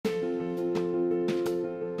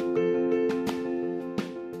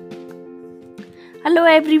Hello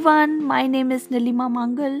everyone, my name is Neelima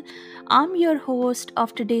Mangal. I'm your host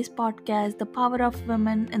of today's podcast, The Power of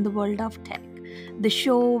Women in the World of Tech, the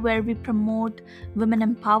show where we promote women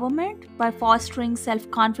empowerment by fostering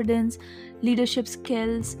self confidence, leadership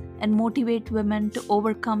skills, and motivate women to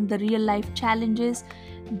overcome the real life challenges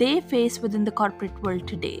they face within the corporate world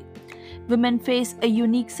today. Women face a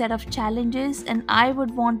unique set of challenges, and I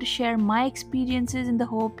would want to share my experiences in the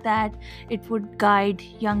hope that it would guide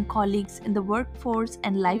young colleagues in the workforce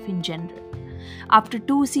and life in general. After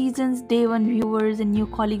 2 seasons, day one viewers and new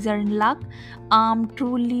colleagues are in luck. I'm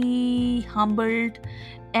truly humbled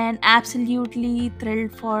and absolutely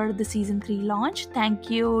thrilled for the season 3 launch. Thank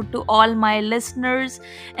you to all my listeners,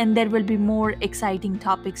 and there will be more exciting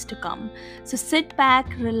topics to come. So sit back,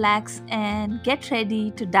 relax, and get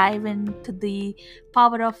ready to dive into the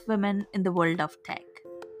power of women in the world of tech.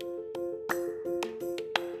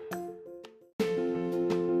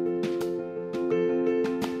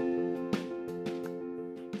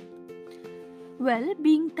 Well,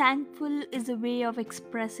 being thankful is a way of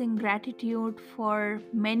expressing gratitude for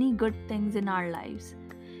many good things in our lives.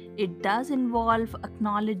 It does involve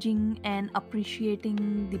acknowledging and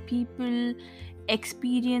appreciating the people,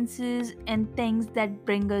 experiences, and things that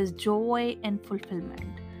bring us joy and fulfillment.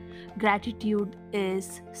 Gratitude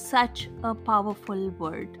is such a powerful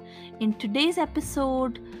word. In today's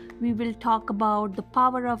episode, we will talk about the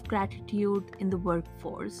power of gratitude in the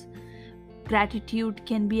workforce. Gratitude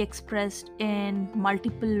can be expressed in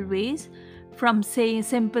multiple ways, from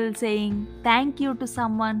simple saying thank you to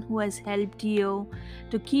someone who has helped you,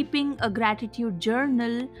 to keeping a gratitude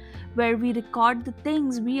journal where we record the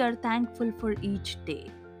things we are thankful for each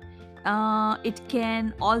day. It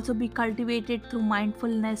can also be cultivated through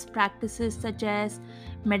mindfulness practices such as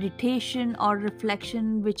meditation or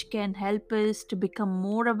reflection, which can help us to become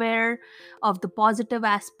more aware of the positive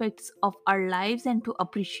aspects of our lives and to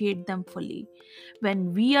appreciate them fully.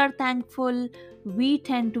 When we are thankful, we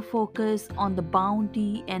tend to focus on the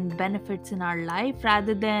bounty and benefits in our life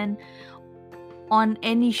rather than on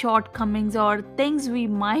any shortcomings or things we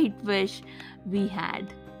might wish we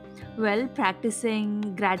had. Well,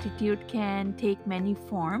 practicing gratitude can take many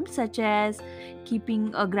forms, such as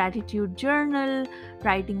keeping a gratitude journal,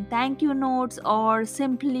 writing thank you notes, or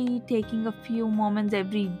simply taking a few moments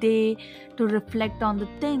every day to reflect on the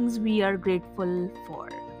things we are grateful for.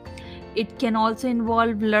 It can also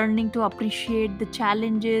involve learning to appreciate the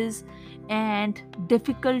challenges and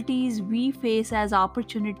difficulties we face as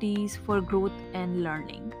opportunities for growth and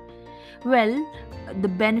learning. Well, the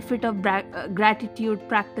benefit of gratitude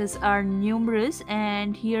practice are numerous,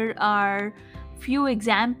 and here are few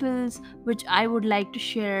examples which I would like to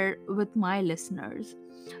share with my listeners.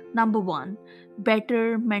 Number 1,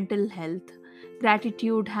 better mental health.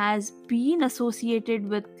 Gratitude has been associated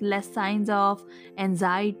with less signs of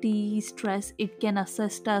anxiety, stress. It can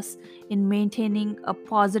assist us in maintaining a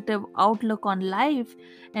positive outlook on life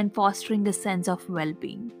and fostering a sense of well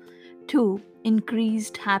being. 2,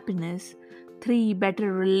 increased happiness. 3,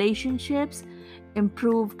 better relationships,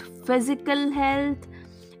 improved physical health,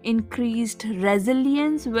 increased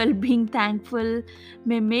resilience. Well, being thankful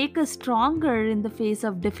may make us stronger in the face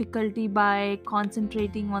of difficulty by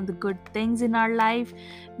concentrating on the good things in our life.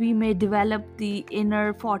 We may develop the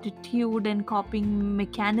inner fortitude and coping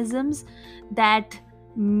mechanisms that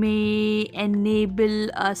may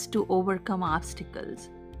enable us to overcome obstacles.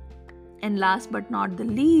 And last but not the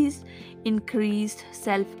least, increased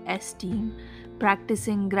self esteem.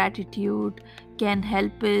 Practicing gratitude can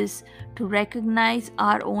help us to recognize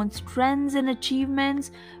our own strengths and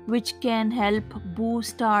achievements, which can help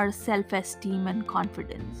boost our self esteem and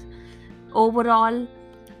confidence. Overall,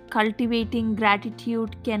 cultivating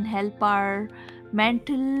gratitude can help our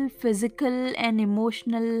mental, physical, and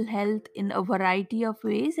emotional health in a variety of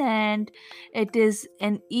ways, and it is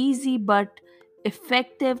an easy but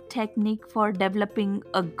effective technique for developing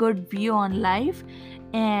a good view on life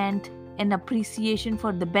and an appreciation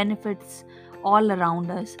for the benefits all around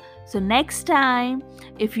us. So, next time,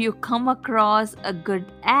 if you come across a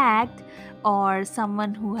good act or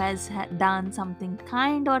someone who has done something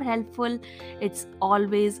kind or helpful, it's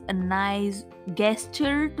always a nice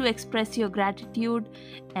gesture to express your gratitude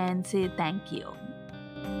and say thank you.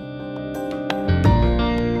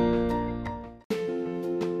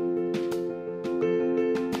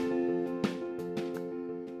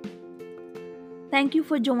 Thank you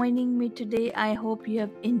for joining me today. I hope you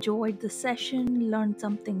have enjoyed the session, learned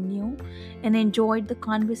something new, and enjoyed the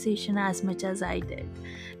conversation as much as I did.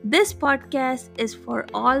 This podcast is for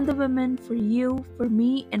all the women, for you, for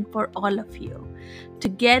me, and for all of you.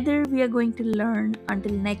 Together, we are going to learn.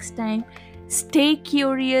 Until next time, Stay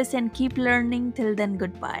curious and keep learning. Till then,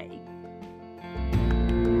 goodbye.